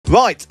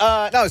Right.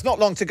 No, it's not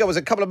long to go. It's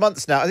a couple of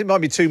months now. I think it might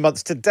be 2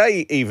 months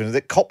today even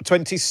that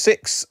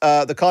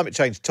COP26, the climate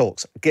change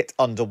talks, get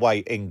underway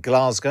in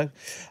Glasgow.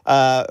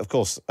 Of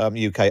course,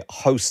 UK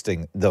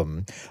hosting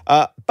them.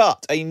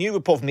 But a new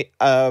report from the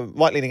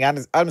right-leaning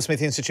Adam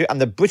Smith Institute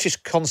and the British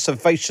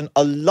Conservation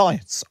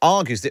Alliance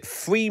argues that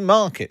free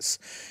markets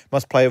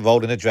must play a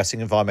role in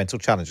addressing environmental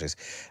challenges.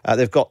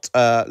 They've got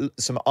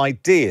some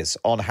ideas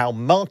on how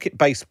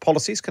market-based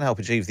policies can help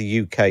achieve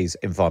the UK's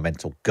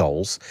environmental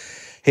goals.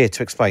 Here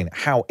to explain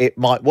how it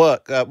might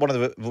work, one of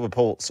the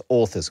report's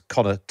authors,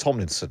 Connor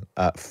Tomlinson,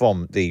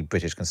 from the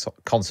British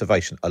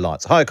Conservation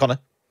Alliance. Hi, Connor.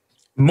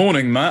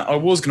 Morning, Matt. I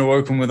was going to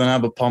open with an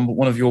ABBA pun, but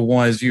one of your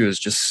wise viewers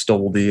just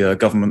stole the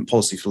government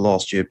policy for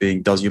last year,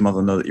 being "Does your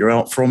mother know that you're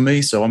out?" from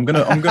me. So I'm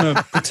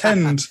gonna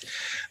pretend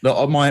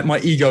that my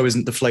ego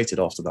isn't deflated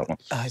after that one.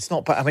 It's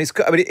not bad. I mean,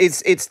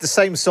 it's the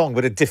same song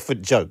but a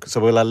different joke. So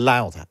we'll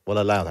allow that.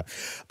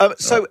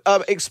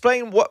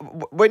 Explain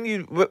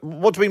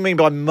what do we mean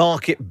by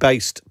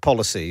market-based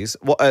policies?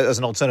 As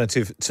an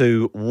alternative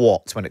to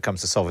what when it comes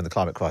to solving the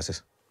climate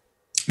crisis?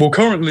 Well,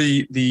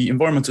 currently, the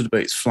environmental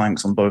debate is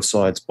flanked on both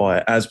sides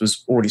by, as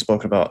was already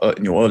spoken about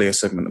in your earlier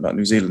segment about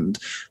New Zealand,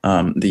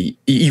 the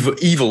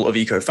evil of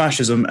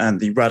eco-fascism and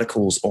the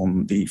radicals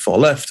on the far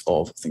left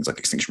of things like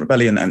Extinction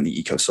Rebellion and the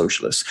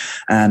eco-socialists.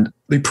 And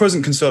the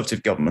present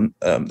Conservative government,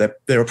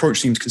 their approach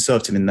seems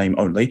conservative in name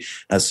only,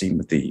 as seen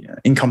with the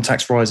income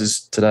tax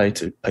rises today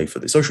to pay for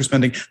the social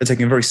spending. They're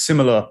taking a very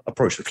similar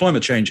approach to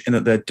climate change in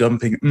that they're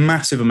dumping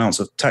massive amounts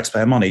of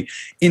taxpayer money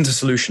into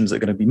solutions that are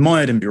going to be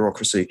mired in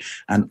bureaucracy,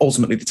 and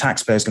ultimately the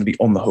taxpayer is going to be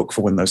on the hook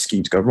for when those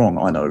schemes go wrong.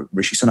 I know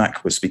Rishi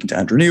Sunak was speaking to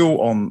Andrew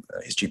Neil on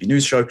his GB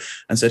News show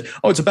and said,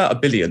 it's about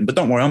 $1 billion, but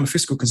don't worry, I'm a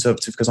fiscal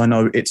conservative because I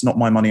know it's not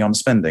my money I'm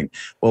spending.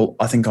 Well,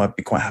 I think I'd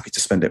be quite happy to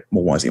spend it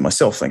more wisely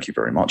myself, thank you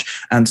very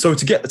much. And so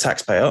to get the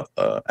taxpayer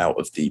out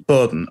of the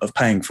burden of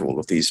paying for all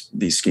of these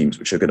schemes,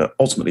 which are going to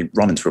ultimately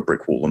run into a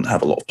brick wall and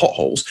have a lot of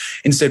potholes,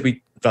 instead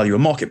we value a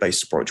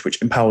market-based approach,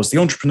 which empowers the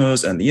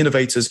entrepreneurs and the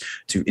innovators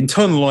to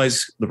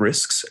internalize the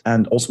risks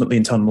and ultimately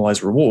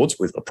internalize rewards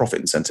with a profit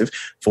incentive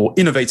for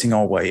innovating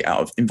our way out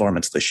of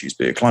environmental issues,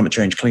 be it climate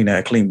change, clean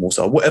air, clean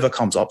water, whatever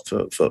comes up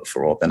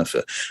for our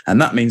benefit.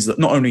 And that means that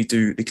not only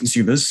do the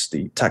consumers,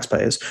 the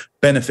taxpayers,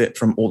 benefit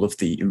from all of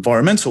the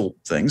environmental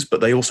things,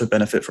 but they also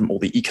benefit from all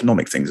the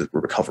economic things that we're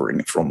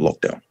recovering from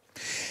lockdown.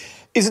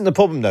 Isn't the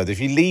problem, though, that if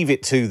you leave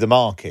it to the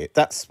market,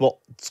 that's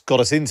what's got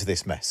us into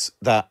this mess,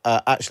 that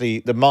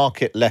actually the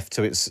market left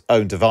to its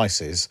own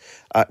devices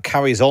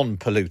carries on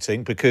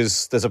polluting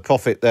because there's a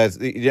profit there.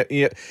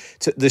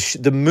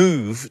 The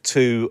move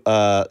to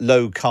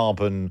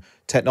low-carbon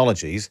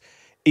technologies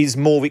is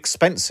more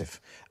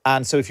expensive.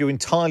 And so if you're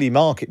entirely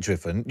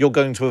market-driven, you're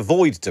going to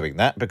avoid doing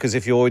that because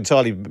if you're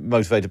entirely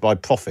motivated by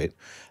profit,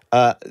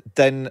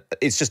 then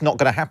it's just not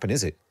going to happen,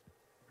 is it?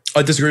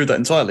 I disagree with that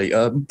entirely,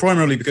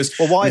 primarily because...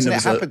 Well, why hasn't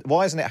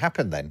it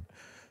happened then?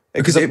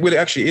 Because it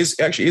actually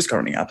is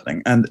currently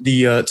happening, and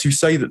to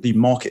say that the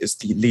market is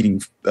the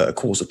leading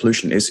cause of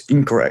pollution is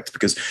incorrect,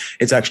 because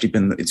it's actually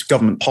been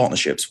government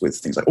partnerships with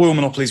things like oil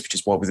monopolies, which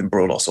is why we've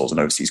embroiled ourselves in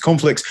overseas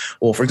conflicts.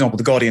 Or, for example,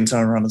 the Guardian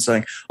turning around and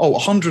saying,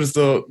 100 of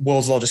the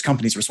world's largest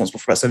companies are responsible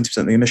for about 70%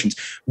 of the emissions.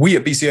 We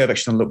at BCA have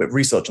actually done a little bit of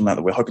research on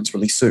that we're hoping to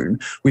release soon.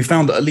 We've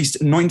found that at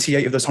least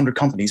 98 of those 100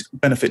 companies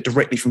benefit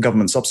directly from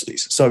government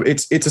subsidies. So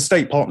it's a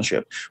state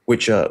partnership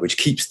which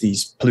keeps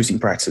these polluting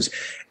practices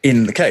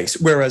in the case.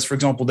 Whereas, for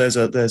example, there's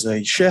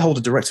a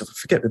shareholder director, I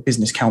forget the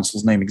business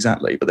council's name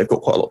exactly, but they've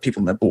got quite a lot of people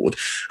on their board.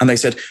 And they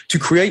said to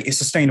create a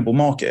sustainable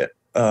market,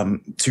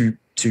 to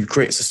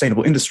create a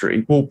sustainable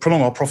industry, will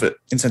prolong our profit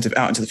incentive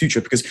out into the future,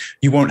 because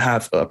you won't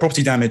have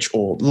property damage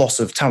or loss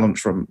of talent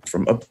from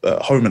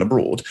home and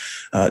abroad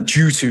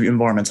due to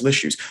environmental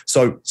issues.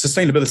 So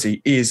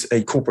sustainability is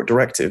a corporate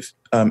directive,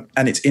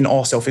 and it's in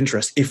our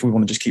self-interest if we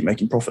want to just keep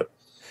making profit.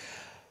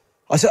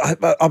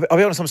 I'll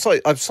be honest, I'm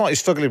slightly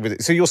struggling with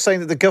it. So you're saying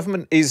that the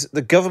government is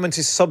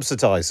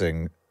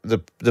subsidising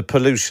the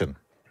pollution.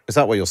 Is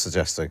that what you're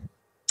suggesting?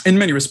 In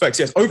many respects,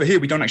 yes. Over here,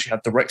 we don't actually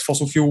have direct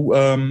fossil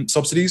fuel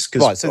subsidies,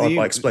 because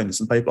I explained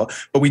this in the paper.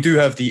 But we do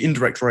have the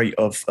indirect rate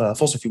of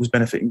fossil fuels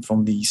benefiting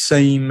from the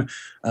same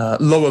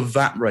lower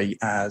VAT rate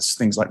as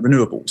things like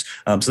renewables.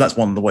 So that's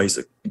one of the ways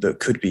that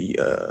could be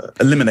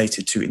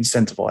eliminated to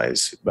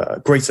incentivise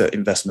greater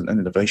investment and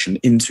innovation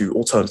into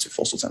alternative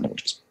fossil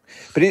technologies.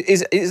 But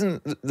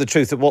isn't the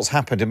truth that what's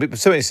happened, and we've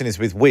certainly seen this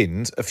with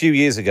wind, a few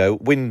years ago,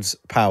 wind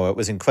power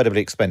was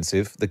incredibly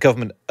expensive. The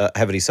government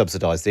heavily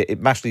subsidised it. It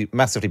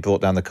massively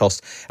brought down the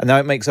cost, and now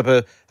it makes up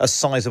a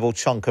sizable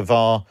chunk of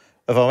our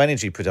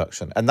energy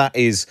production. And that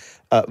is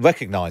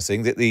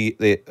recognising that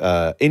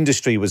the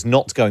industry was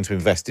not going to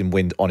invest in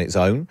wind on its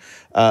own.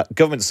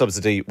 Government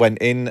subsidy went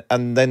in,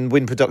 and then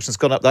wind production's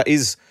gone up. That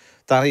is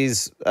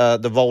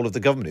the role of the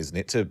government, isn't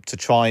it, to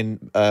try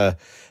and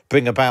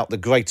bring about the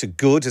greater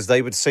good, as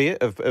they would see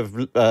it, of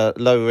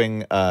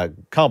lowering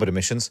carbon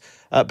emissions,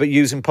 but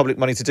using public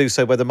money to do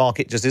so where the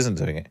market just isn't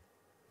doing it.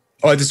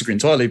 I disagree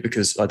entirely,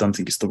 because I don't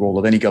think it's the role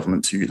of any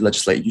government to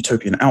legislate a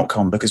utopian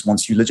outcome, because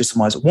once you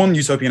legitimise one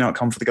utopian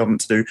outcome for the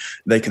government to do,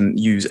 they can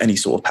use any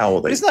sort of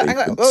power they see fit. Hang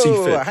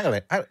on a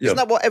minute. Isn't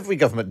that what every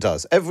government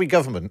does? Every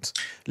government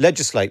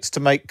legislates to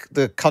make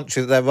the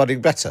country that they're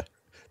running better.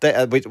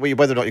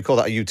 Whether or not you call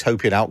that a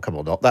utopian outcome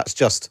or not, that's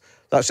just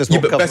what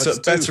governments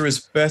do.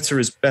 Better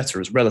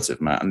is relative,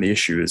 Matt. And the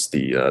issue is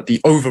the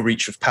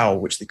overreach of power,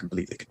 which they can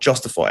believe they could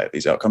justify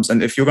these outcomes.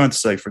 And if you're going to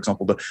say, for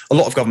example, that a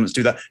lot of governments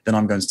do that, then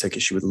I'm going to take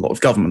issue with a lot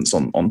of governments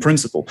on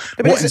principle.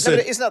 But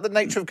isn't that the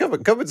nature of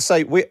government? Governments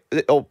say,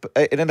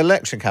 in an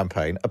election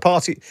campaign,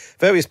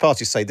 various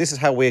parties say, this is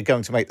how we're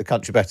going to make the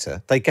country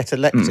better. They get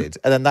elected,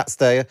 and then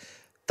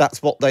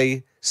that's what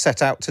they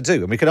set out to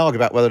do. And we can argue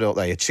about whether or not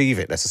they achieve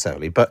it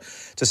necessarily, but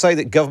to say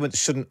that governments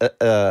shouldn't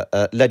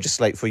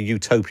legislate for a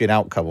utopian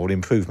outcome or an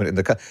improvement in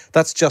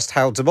that's just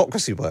how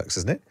democracy works,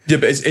 isn't it? Yeah,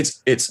 but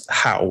it's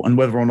how, and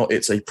whether or not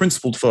it's a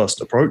principled first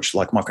approach,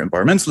 like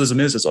microenvironmentalism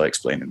is, as I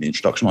explained in the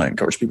introduction. I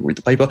encourage people to read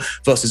the paper,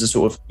 versus a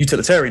sort of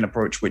utilitarian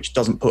approach, which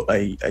doesn't put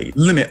a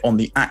limit on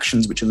the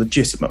actions which are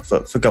legitimate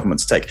for government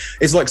to take.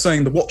 It's like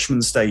saying the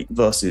watchman state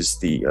versus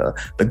the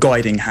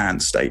guiding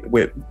hand state,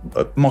 where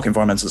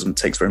microenvironmentalism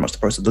takes very much the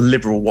approach of the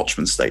liberal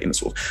watchman state in a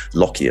sort of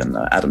Lockean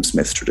Adam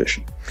Smith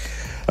tradition.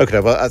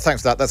 Okay, well,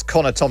 thanks for that. That's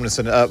Connor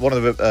Tomlinson, one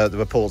of the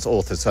report's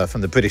authors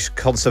from the British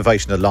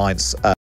Conservation Alliance.